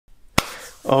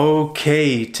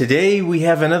Okay, today we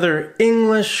have another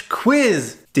English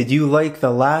quiz. Did you like the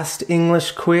last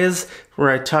English quiz where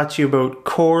I taught you about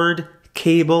cord,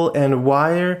 cable, and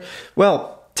wire?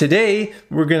 Well, today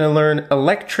we're going to learn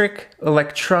electric,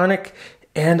 electronic,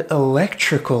 and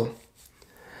electrical.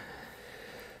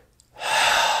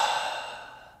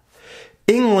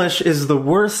 English is the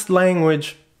worst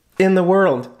language in the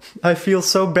world. I feel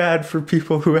so bad for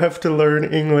people who have to learn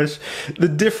English. The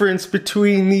difference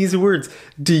between these words.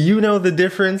 Do you know the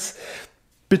difference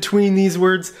between these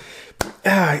words?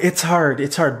 It's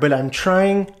hard, but I'm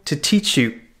trying to teach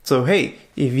you. So hey,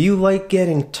 if you like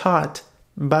getting taught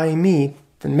by me,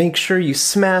 then make sure you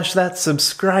smash that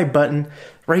subscribe button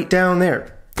right down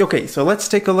there. Okay, so let's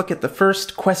take a look at the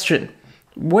first question.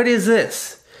 What is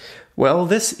this? Well,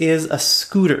 this is a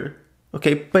scooter.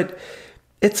 Okay, but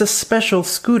it's a special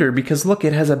scooter because look,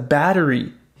 it has a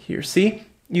battery here. See?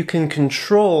 You can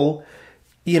control,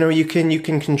 you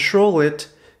can control it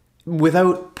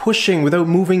without pushing, without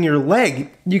moving your leg.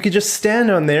 You could just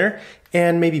stand on there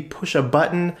and maybe push a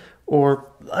button, or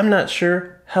I'm not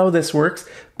sure how this works,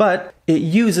 but it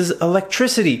uses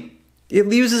electricity. It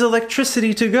uses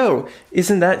electricity to go.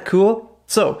 Isn't that cool?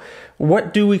 So,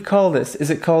 what do we call this? Is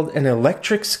it called an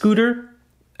electric scooter,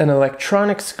 an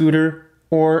electronic scooter,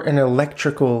 or an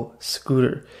electrical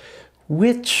scooter?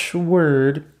 Which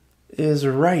word is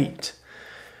right?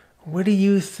 What do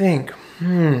you think?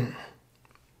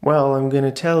 Well, I'm going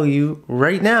to tell you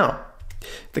right now.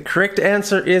 The correct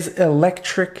answer is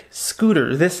electric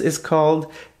scooter. This is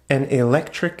called an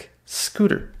electric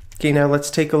scooter. Okay, now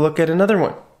let's take a look at another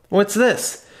one. What's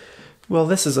this? Well,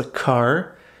 this is a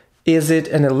car. Is it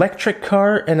an electric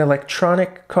car, an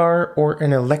electronic car, or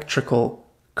an electrical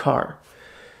car?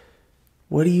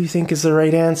 What do you think is the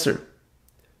right answer?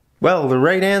 Well, the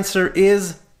right answer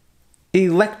is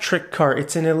electric car.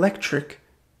 It's an electric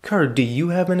car. Do you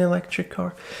have an electric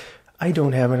car? I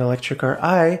don't have an electric car.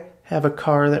 I have a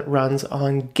car that runs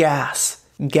on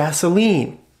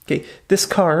gasoline. Okay, this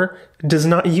car does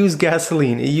not use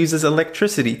gasoline. It uses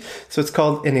electricity. So it's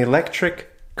called an electric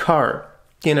car.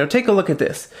 Okay, now take a look at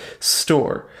this.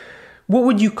 Store. What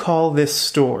would you call this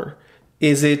store?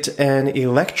 Is it an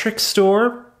electric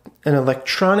store, an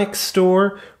electronic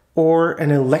store, or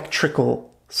an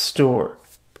electrical store?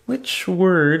 Which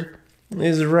word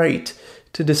is right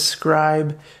to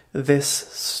describe this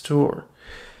store?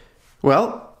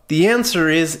 Well, the answer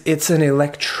is it's an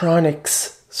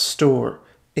electronics store.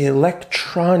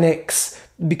 Electronics,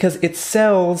 because it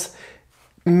sells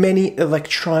many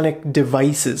electronic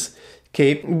devices.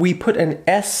 Okay, we put an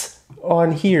S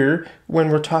on here when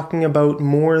we're talking about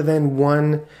more than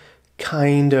one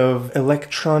kind of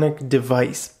electronic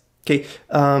device. Okay,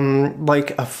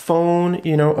 like a phone,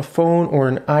 a phone or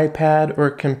an iPad or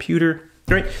a computer,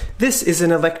 right? This is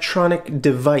an electronic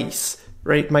device,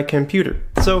 right? My computer.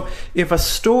 So if a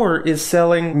store is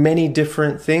selling many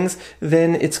different things,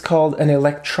 then it's called an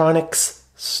electronics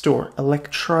store.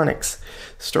 Electronics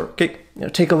store. Okay, now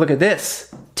take a look at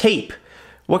this. Tape.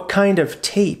 What kind of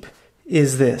tape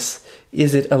is this?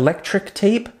 Is it electric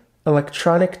tape,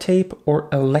 electronic tape, or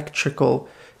electrical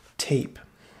tape?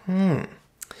 What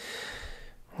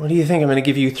do you think? I'm going to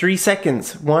give you 3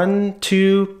 seconds. 1,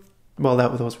 2, well,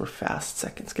 those were fast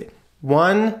seconds. Okay.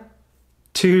 1,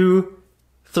 2,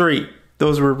 3.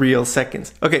 Those were real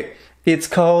seconds. Okay. It's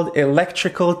called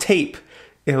electrical tape.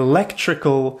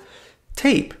 Electrical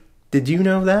tape. Did you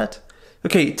know that?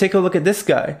 Okay, take a look at this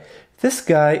guy. This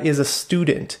guy is a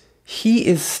student. He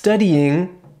is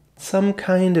studying some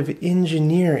kind of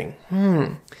engineering.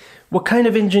 What kind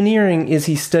of engineering is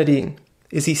he studying?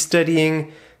 Is he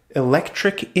studying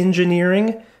electric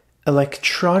engineering,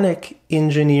 electronic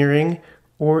engineering,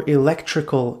 or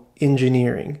electrical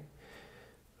engineering?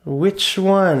 Which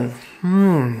one?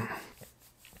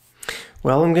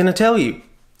 Well, I'm going to tell you.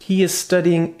 He is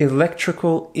studying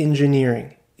electrical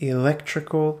engineering.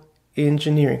 Electrical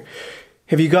engineering.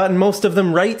 Have you gotten most of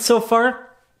them right so far?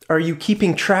 Are you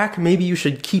keeping track? Maybe you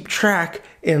should keep track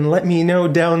and let me know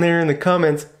down there in the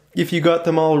comments if you got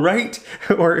them all right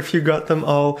or if you got them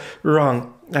all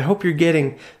wrong. I hope you're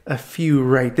getting a few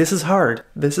right. This is hard.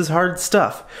 This is hard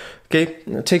stuff. Okay,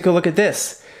 now take a look at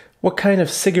this. What kind of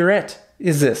cigarette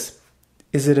is this?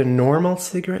 Is it a normal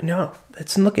cigarette? No.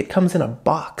 Let's look. It comes in a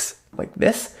box like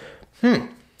this.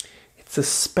 It's a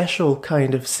special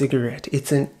kind of cigarette.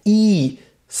 It's an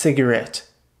e-cigarette.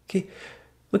 Okay,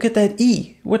 look at that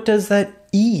E. What does that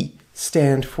E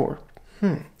stand for?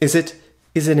 Is it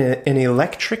an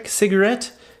electric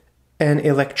cigarette, an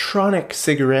electronic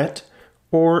cigarette,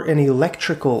 or an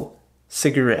electrical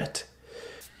cigarette?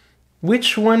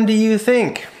 Which one do you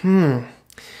think?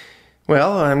 Well,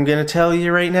 Well, I'm going to tell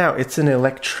you right now. It's an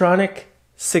electronic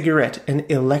cigarette. An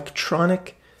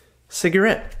electronic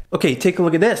cigarette. Okay, take a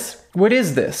look at this. What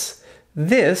is this?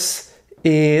 This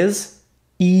is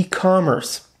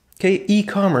e-commerce. Okay,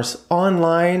 e-commerce,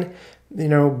 online,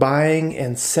 buying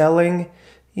and selling,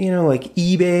 like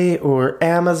eBay or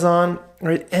Amazon,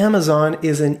 right? Amazon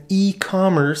is an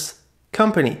e-commerce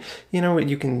company.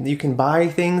 You can buy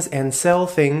things and sell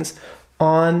things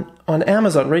on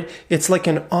Amazon, right? It's like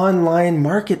an online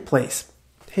marketplace.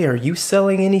 Hey, are you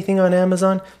selling anything on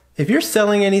Amazon? If you're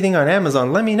selling anything on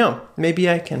Amazon, let me know. Maybe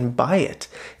I can buy it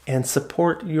and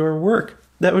support your work.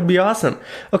 That would be awesome.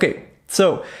 Okay,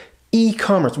 so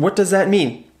e-commerce, what does that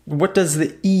mean? What does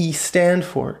the E stand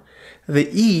for? The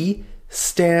E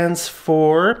stands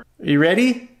for, are you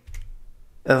ready?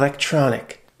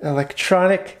 Electronic.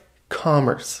 Electronic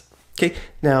commerce. Okay,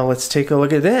 now let's take a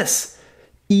look at this.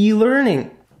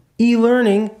 E-learning.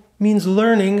 E-learning means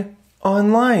learning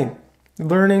online.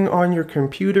 Learning on your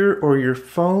computer or your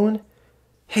phone.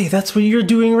 Hey, that's what you're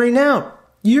doing right now.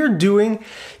 You're doing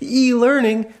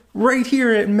e-learning right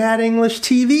here at Mad English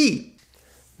TV.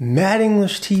 Mad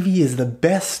English TV is the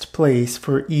best place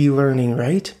for e-learning,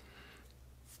 right?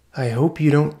 I hope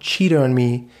you don't cheat on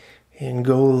me and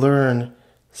go learn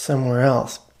somewhere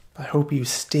else. I hope you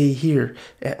stay here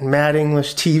at Mad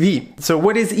English TV. So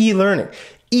what is e-learning?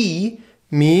 E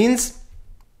means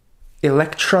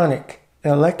electronic.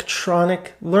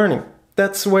 Electronic learning.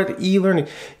 That's what e-learning.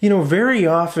 Very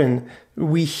often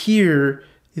we hear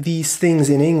these things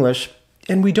in English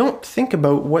and we don't think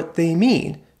about what they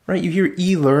mean, right? You hear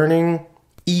e-learning,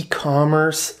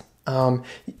 e-commerce.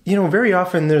 Very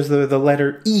often there's the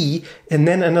letter E and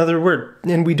then another word,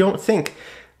 and we don't think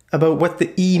about what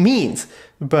the E means,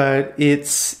 but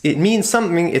it means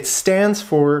something. It stands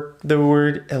for the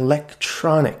word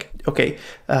electronic. Okay,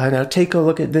 now take a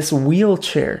look at this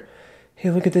wheelchair.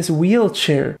 Hey, look at this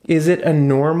wheelchair. Is it a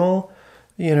normal,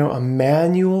 a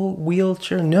manual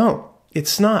wheelchair? No,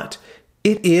 it's not.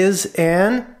 Is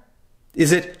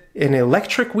it an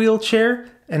electric wheelchair,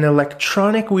 an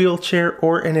electronic wheelchair,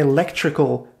 or an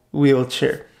electrical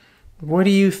wheelchair? What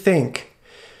do you think?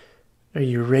 Are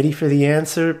you ready for the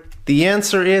answer? The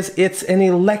answer is it's an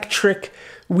electric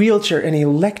wheelchair, an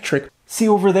electric. See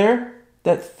over there?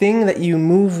 That thing that you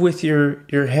move with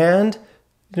your hand?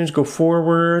 You just go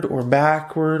forward or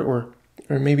backward or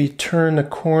maybe turn a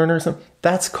corner or something.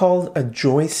 That's called a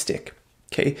joystick.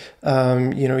 Okay,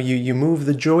 you move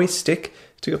the joystick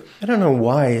to go. I don't know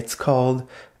why it's called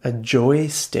a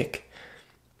joystick.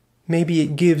 Maybe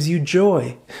it gives you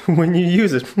joy when you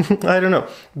use it. I don't know.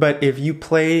 But if you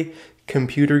play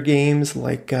computer games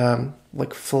like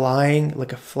flying,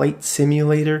 like a flight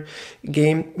simulator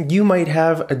game, you might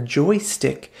have a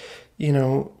joystick,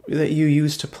 that you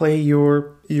use to play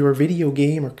your video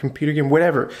game or computer game,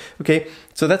 whatever. Okay,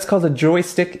 so that's called a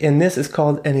joystick, and this is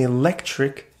called an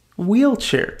electric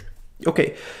wheelchair.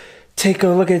 Okay, take a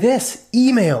look at this.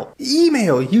 Email.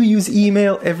 Email. You use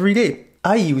email every day.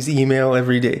 I use email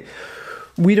every day.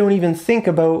 We don't even think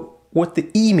about what the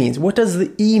E means. What does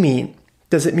the E mean?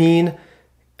 Does it mean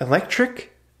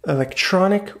electric,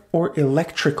 electronic, or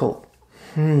electrical?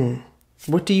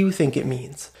 What do you think it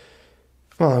means?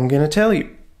 Well, I'm going to tell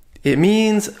you. It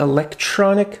means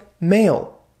electronic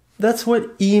mail. That's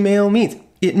what email means.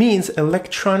 It means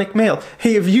electronic mail.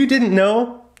 Hey, if you didn't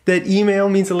know that email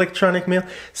means electronic mail,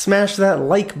 smash that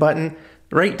like button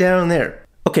right down there.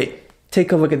 Okay,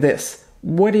 take a look at this.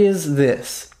 What is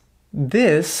this?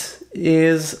 This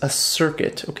is a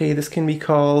circuit. Okay, this can be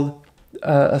called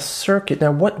a circuit.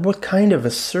 Now, what kind of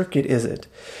a circuit is it?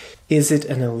 Is it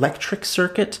an electric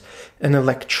circuit, an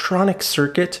electronic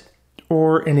circuit,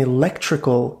 or an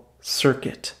electrical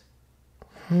circuit?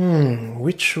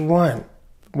 Which one?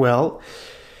 Well,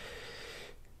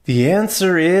 the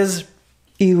answer is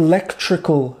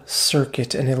electrical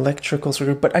circuit, an electrical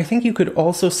circuit. But I think you could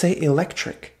also say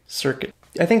electric circuit.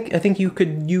 I think you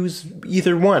could use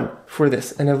either one for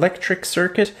this, an electric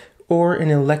circuit or an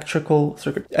electrical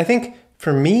circuit. I think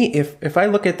for me, if I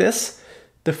look at this,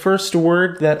 the first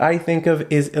word that I think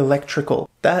of is electrical.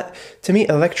 That, to me,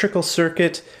 electrical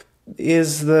circuit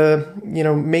is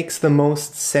makes the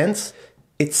most sense.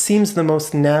 It seems the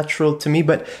most natural to me,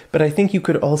 but I think you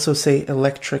could also say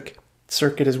electric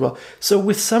circuit as well. So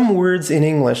with some words in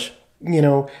English,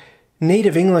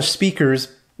 native English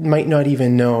speakers might not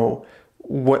even know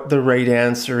what the right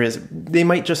answer is. They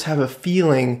might just have a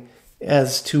feeling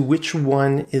as to which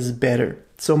one is better.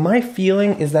 So my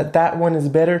feeling is that one is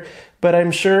better, but I'm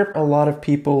sure a lot of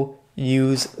people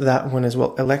use that one as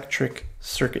well, electric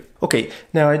circuit. Okay,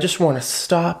 now I just want to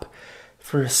stop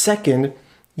for a second.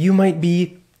 You might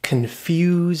be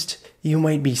confused You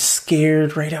might be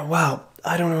scared right now. Wow,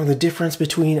 I don't know the difference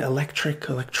between electric,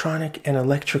 electronic, and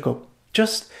electrical.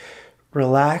 Just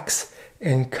relax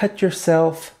and cut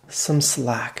yourself some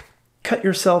slack. Cut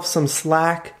yourself some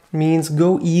slack means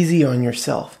go easy on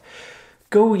yourself.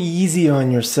 Go easy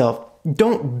on yourself.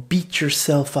 Don't beat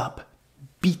yourself up.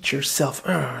 Beat yourself.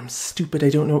 Oh, I'm stupid. I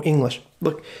don't know English.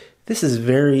 Look, this is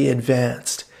very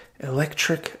advanced.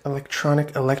 Electric,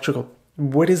 electronic, electrical.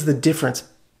 What is the difference?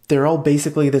 They're all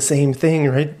basically the same thing,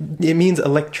 right? It means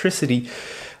electricity.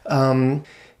 And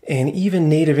even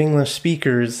native English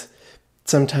speakers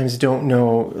sometimes don't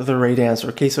know the right answer.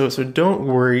 Okay, so don't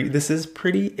worry. This is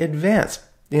pretty advanced.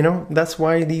 That's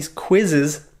why these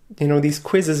quizzes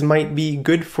might be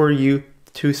good for you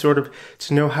to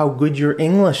to know how good your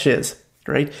English is,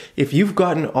 right? If you've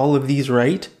gotten all of these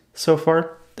right so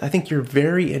far, I think you're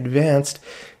very advanced.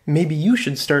 Maybe you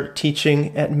should start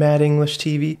teaching at Mad English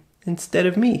TV instead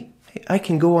of me. I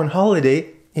can go on holiday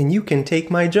and you can take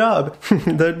my job.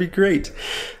 That'd be great.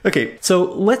 Okay, so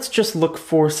let's just look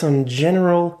for some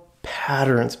general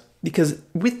patterns, because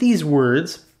with these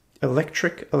words,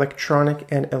 electric, electronic,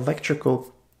 and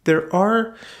electrical, there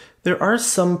are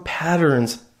some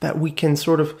patterns that we can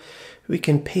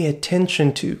pay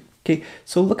attention to. Okay,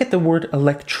 so look at the word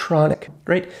electronic,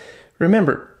 right?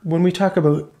 Remember, when we talk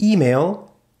about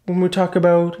email, when we talk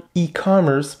about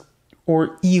e-commerce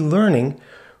or e-learning,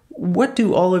 what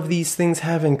do all of these things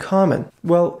have in common?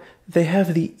 Well, they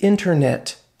have the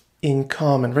internet in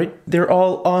common, right? They're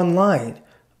all online.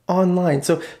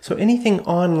 So anything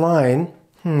online,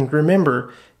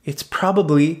 remember, it's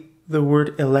probably the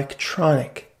word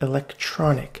electronic.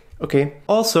 Okay.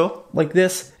 Also, like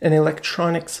this, an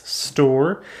electronics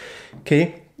store.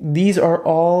 Okay. These are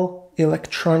all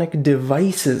electronic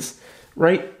devices,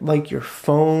 right? Like your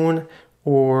phone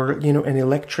or, an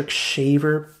electric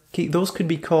shaver. Okay. Those could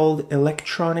be called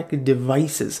electronic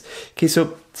devices. Okay.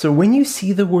 So when you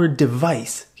see the word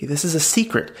device, okay, this is a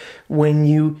secret. When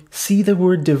you see the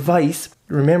word device,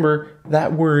 remember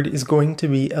that word is going to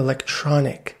be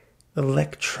electronic.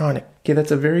 Okay,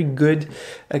 that's a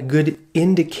good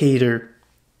indicator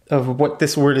of what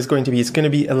this word is going to be. It's going to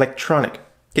be electronic.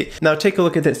 Okay, now take a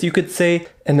look at this. You could say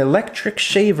an electric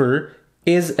shaver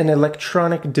is an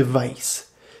electronic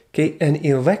device. Okay, an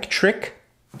electric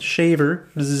shaver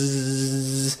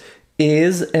is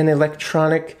an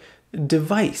electronic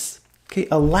device. Okay,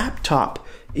 a laptop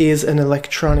is an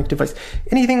electronic device.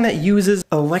 Anything that uses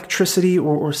electricity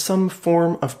or some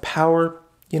form of power,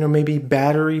 maybe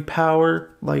battery power,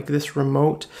 like this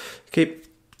remote. Okay,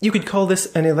 you could call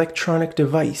this an electronic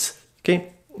device.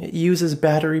 Okay, it uses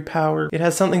battery power. It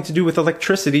has something to do with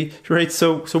electricity, right?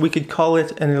 So we could call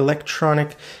it an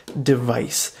electronic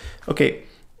device. Okay,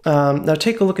 now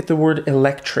take a look at the word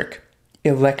electric.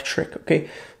 Electric, okay?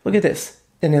 Look at this.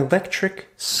 An electric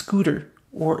scooter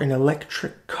or an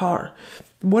electric car.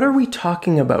 What are we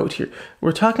talking about here?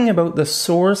 We're talking about the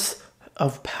source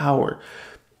of power.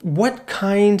 What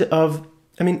kind of,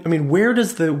 where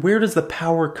does the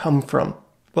power come from?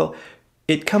 Well,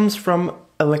 it comes from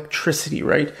electricity,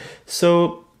 right?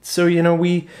 So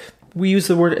we use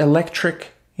the word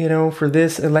electric, for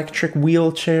this electric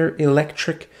wheelchair,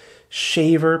 electric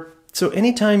shaver. So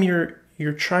anytime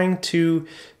you're trying to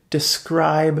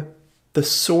describe the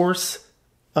source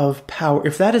of power,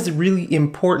 if that is really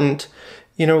important,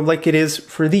 like it is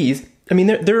for these,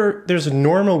 there's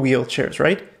normal wheelchairs,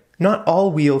 right? Not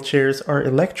all wheelchairs are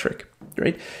electric,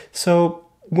 right? So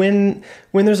when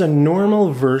there's a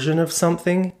normal version of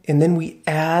something and then we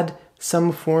add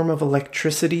some form of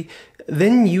electricity,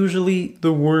 then usually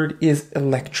the word is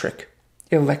electric.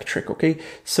 Electric, okay?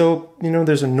 So,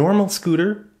 there's a normal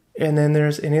scooter and then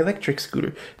there's an electric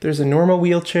scooter. There's a normal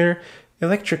wheelchair,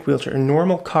 electric wheelchair,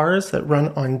 normal cars that run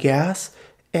on gas,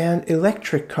 and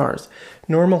electric cars.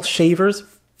 Normal shavers,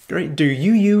 right? Do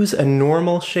you use a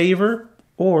normal shaver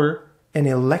or an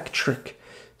electric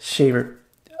shaver?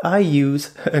 I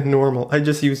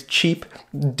just use cheap,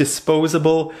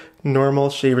 disposable,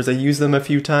 normal shavers. I use them a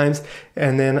few times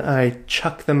and then I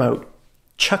chuck them out.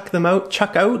 Chuck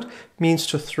out means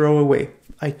to throw away.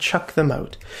 I chuck them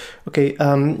out. Okay,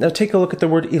 now take a look at the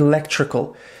word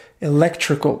electrical.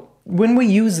 Electrical. When we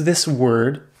use this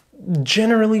word,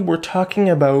 generally we're talking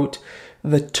about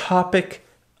the topic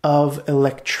of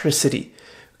electricity.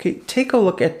 Okay, take a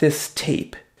look at this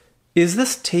tape. Is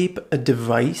this tape a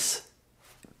device?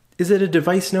 Is it a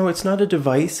device? No, it's not a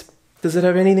device. Does it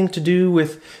have anything to do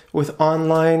with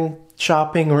online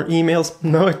shopping or emails?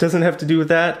 No, it doesn't have to do with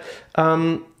that.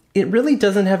 It really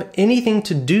doesn't have anything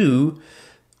to do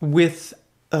with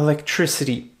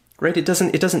electricity, right? It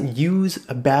doesn't use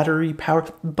a battery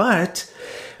power, but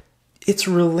it's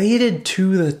related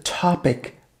to the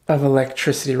topic of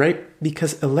electricity, right?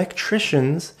 Because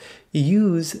electricians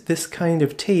use this kind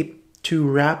of tape to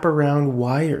wrap around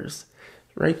wires,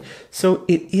 right? So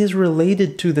it is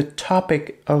related to the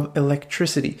topic of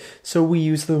electricity. So we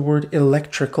use the word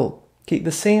electrical. Okay,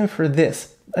 the same for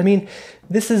this. I mean,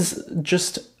 this is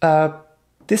just,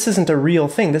 this isn't a real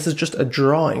thing. This is just a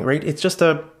drawing, right? It's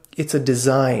a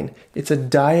design. It's a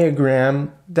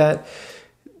diagram that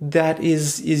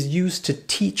is used to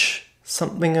teach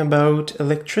something about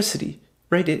electricity,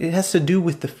 right? It has to do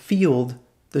with the field,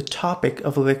 the topic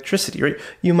of electricity, right?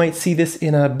 You might see this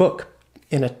in a book,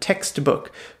 in a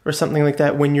textbook, or something like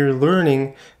that when you're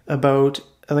learning about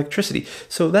electricity.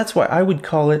 So that's why I would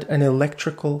call it an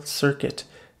electrical circuit.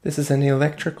 This is an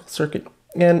electrical circuit.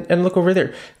 And look over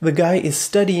there. The guy is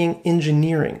studying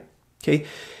engineering, okay?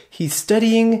 He's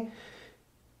studying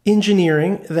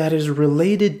engineering that is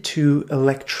related to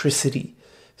electricity.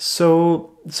 So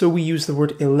we use the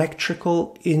word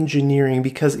electrical engineering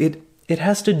because it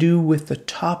has to do with the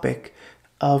topic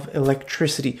of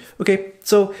electricity. Okay,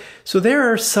 so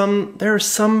there are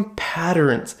some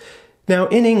patterns. Now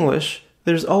in English,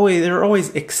 there are always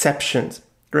exceptions,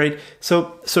 right?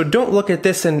 So don't look at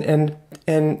this and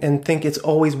think it's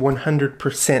always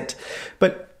 100%.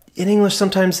 But in English,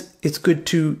 sometimes it's good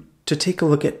to take a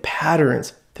look at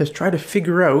patterns, to try to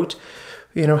figure out,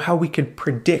 how we could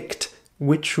predict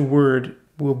which word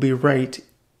will be right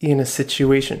in a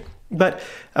situation. But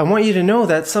I want you to know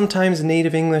that sometimes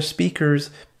native English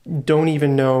speakers don't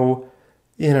even know,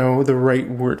 the right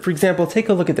word. For example, take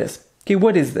a look at this. Okay,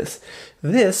 what is this?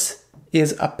 This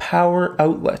is a power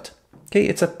outlet. Okay,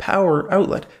 it's a power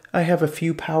outlet. I have a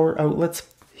few power outlets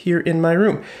here in my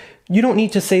room. You don't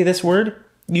need to say this word.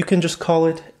 You can just call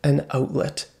it an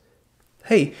outlet.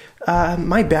 Hey,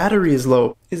 my battery is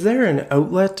low. Is there an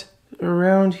outlet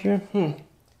around here?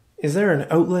 Is there an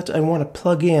outlet? I want to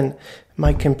plug in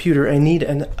my computer. I need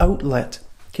an outlet.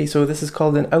 Okay, so this is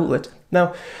called an outlet.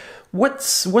 Now,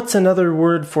 what's another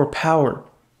word for power?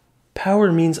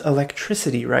 Power means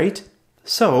electricity, right?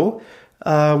 So,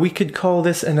 we could call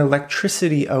this an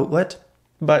electricity outlet,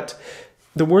 but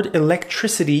the word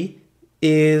electricity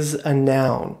is a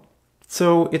noun.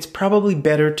 So it's probably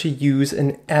better to use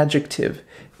an adjective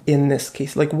in this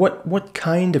case. Like what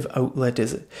kind of outlet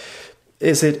is it?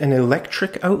 Is it an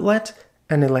electric outlet,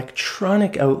 an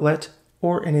electronic outlet,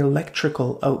 or an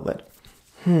electrical outlet?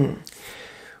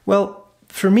 Well,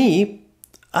 for me,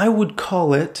 I would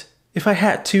call it, if I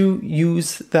had to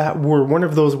use that word, one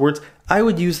of those words, I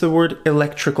would use the word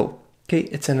electrical. Okay,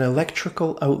 it's an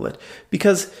electrical outlet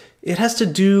because it has to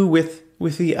do with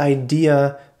the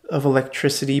idea of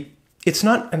electricity. It's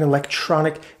not an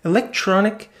electronic.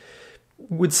 Electronic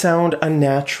would sound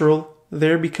unnatural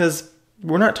there because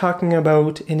we're not talking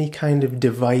about any kind of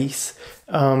device.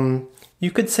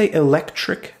 You could say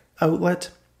electric outlet,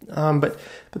 but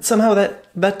somehow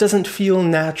that doesn't feel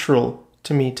natural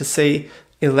to me to say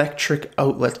electric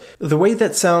outlet. The way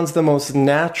that sounds the most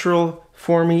natural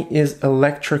for me is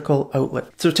electrical outlet.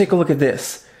 So take a look at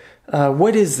this.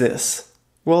 What is this?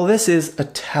 Well, this is a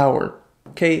tower.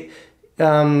 Okay.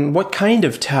 What kind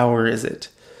of tower is it?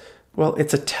 Well,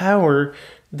 it's a tower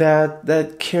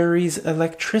that carries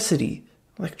electricity.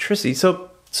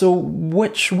 So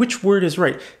which word is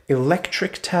right?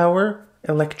 Electric tower,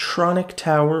 electronic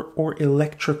tower, or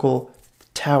electrical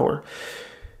tower?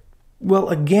 Well,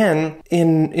 again,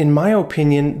 in my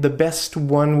opinion, the best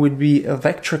one would be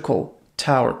electrical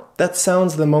tower. That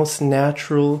sounds the most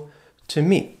natural to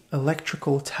me.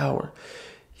 Electrical tower.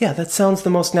 Yeah, that sounds the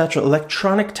most natural.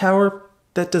 Electronic tower,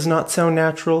 that does not sound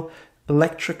natural.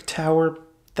 Electric tower,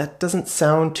 that doesn't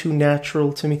sound too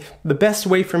natural to me. The best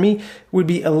way for me would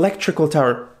be electrical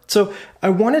tower. So I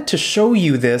wanted to show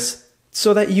you this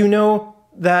so that you know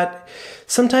that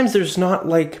sometimes there's not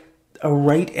like a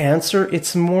right answer. It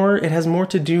has more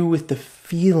to do with the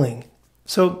feeling.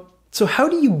 So how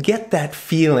do you get that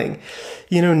feeling?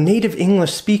 Native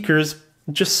English speakers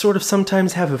just sort of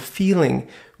sometimes have a feeling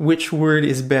which word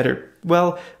is better.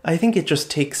 Well, I think it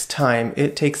just takes time.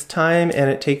 It takes time and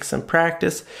it takes some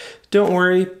practice. Don't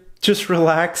worry, just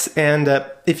relax. And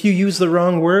if you use the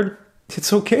wrong word,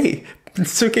 it's okay.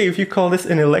 It's okay if you call this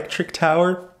an electric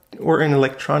tower or an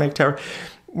electronic tower.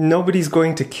 Nobody's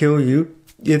going to kill you.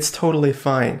 It's totally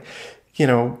fine.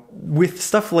 With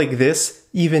stuff like this,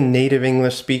 even native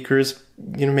English speakers,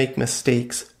 make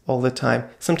mistakes all the time.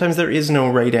 Sometimes there is no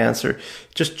right answer.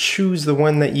 Just choose the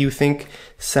one that you think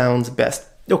sounds best.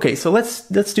 Okay, so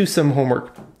let's do some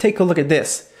homework. Take a look at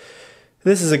this.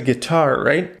 This is a guitar,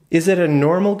 right? Is it a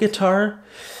normal guitar?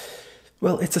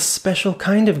 Well, it's a special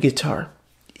kind of guitar.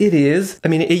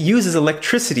 It uses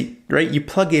electricity, right? You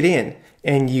plug it in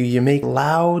and you make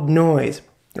loud noise,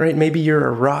 right? Maybe you're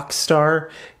a rock star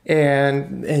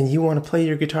and you want to play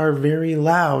your guitar very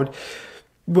loud.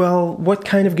 Well, what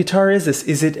kind of guitar is this?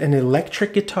 Is it an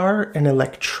electric guitar, an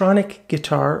electronic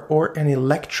guitar, or an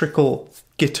electrical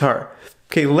guitar?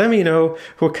 Okay, let me know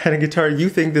what kind of guitar you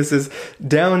think this is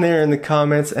down there in the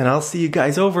comments, and I'll see you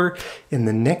guys over in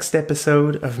the next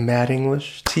episode of Mad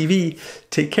English TV.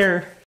 Take care.